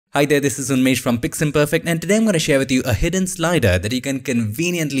Hi there, this is Unmesh from PiXimperfect, and today I'm going to share with you a hidden slider that you can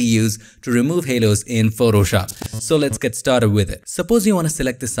conveniently use to remove halos in Photoshop. So let's get started with it. Suppose you want to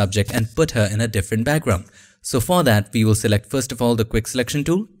select the subject and put her in a different background. So for that, we will select first of all the quick selection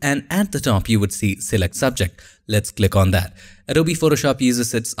tool, and at the top you would see select subject. Let's click on that. Adobe Photoshop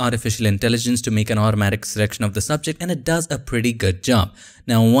uses its artificial intelligence to make an automatic selection of the subject, and it does a pretty good job.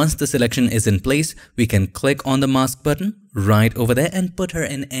 Now once the selection is in place, we can click on the mask button right over there and put her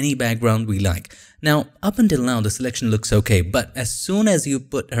in any background we like. Now up until now the selection looks okay, but as soon as you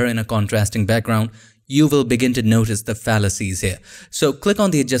put her in a contrasting background, you will begin to notice the fallacies here. So click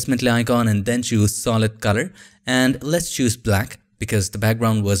on the adjustment icon and then choose solid color, and let's choose black because the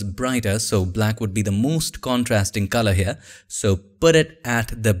background was brighter, so black would be the most contrasting color here. So put it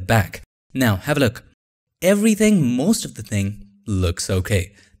at the back. Now have a look. Most of the thing looks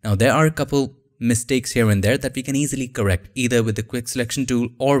okay. Now there are a couple mistakes here and there that we can easily correct either with the quick selection tool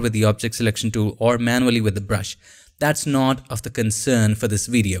or with the object selection tool or manually with the brush. That's not of the concern for this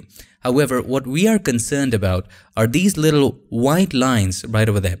video. However, what we are concerned about are these little white lines right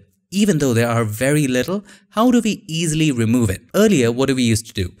over there. Even though there are very little, how do we easily remove it? Earlier, what do we used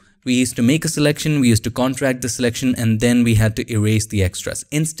to do? We used to make a selection, we used to contract the selection, and then we had to erase the extras.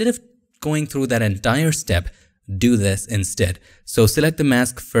 Instead of going through that entire step, do this instead. So select the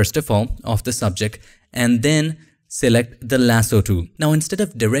mask first of all of the subject and then select the lasso tool. Now instead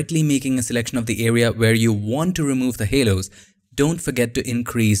of directly making a selection of the area where you want to remove the halos, don't forget to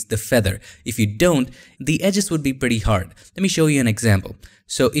increase the feather. If you don't, the edges would be pretty hard. Let me show you an example.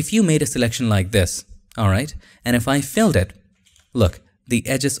 So if you made a selection like this, alright, and if I filled it, look, the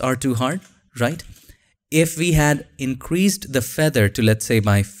edges are too hard, right? If we had increased the feather to, let's say,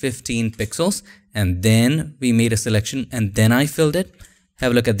 by 15 pixels, and then we made a selection and then I filled it,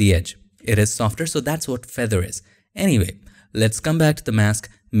 have a look at the edge. It is softer, so that's what feather is. Anyway, let's come back to the mask.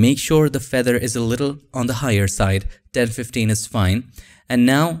 Make sure the feather is a little on the higher side. 10-15 is fine. And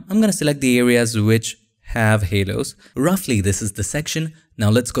now I'm going to select the areas which have halos. Roughly, this is the section. Now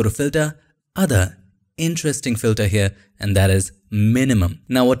let's go to filter, other. Interesting filter here, and that is minimum.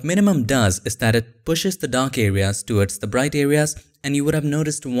 Now what minimum does is that it pushes the dark areas towards the bright areas, and you would have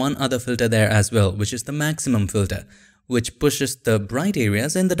noticed one other filter there as well, which is the maximum filter, which pushes the bright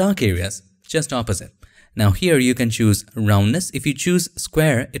areas and the dark areas, just opposite. Now here you can choose roundness. If you choose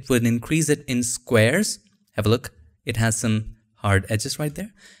square, it would increase it in squares. Have a look, it has some hard edges right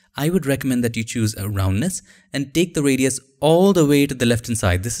there. I would recommend that you choose a roundness and take the radius all the way to the left hand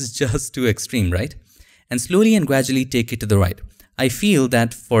side. This is just too extreme, right? And slowly and gradually take it to the right. I feel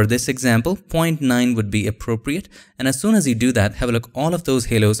that for this example, 0.9 would be appropriate. And as soon as you do that, have a look, all of those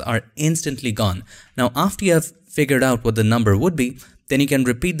halos are instantly gone. Now, after you have figured out what the number would be, then you can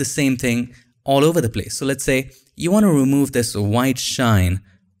repeat the same thing all over the place. So let's say you want to remove this white shine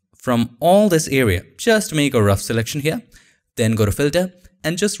from all this area. Just make a rough selection here. Then go to filter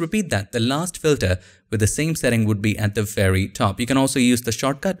and just repeat that. The last filter with the same setting would be at the very top. You can also use the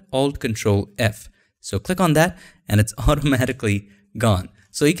shortcut Alt-Control-F. So click on that and it's automatically gone.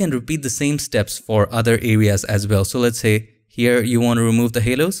 So you can repeat the same steps for other areas as well. So let's say here you want to remove the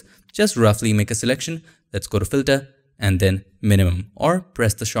halos, just roughly make a selection. Let's go to filter and then minimum, or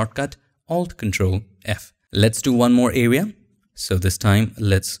press the shortcut Alt-Control-F. Let's do one more area. So this time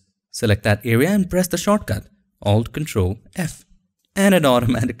let's select that area and press the shortcut Alt-Control-F. And it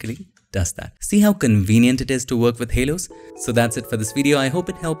automatically does that. See how convenient it is to work with halos? So that's it for this video. I hope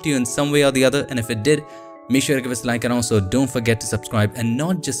it helped you in some way or the other, and if it did, make sure to give us a like, and also don't forget to subscribe, and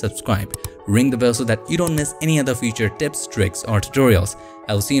not just subscribe, ring the bell so that you don't miss any other future tips, tricks or tutorials.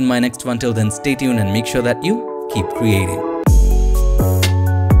 I will see you in my next one. Till then, stay tuned and make sure that you keep creating.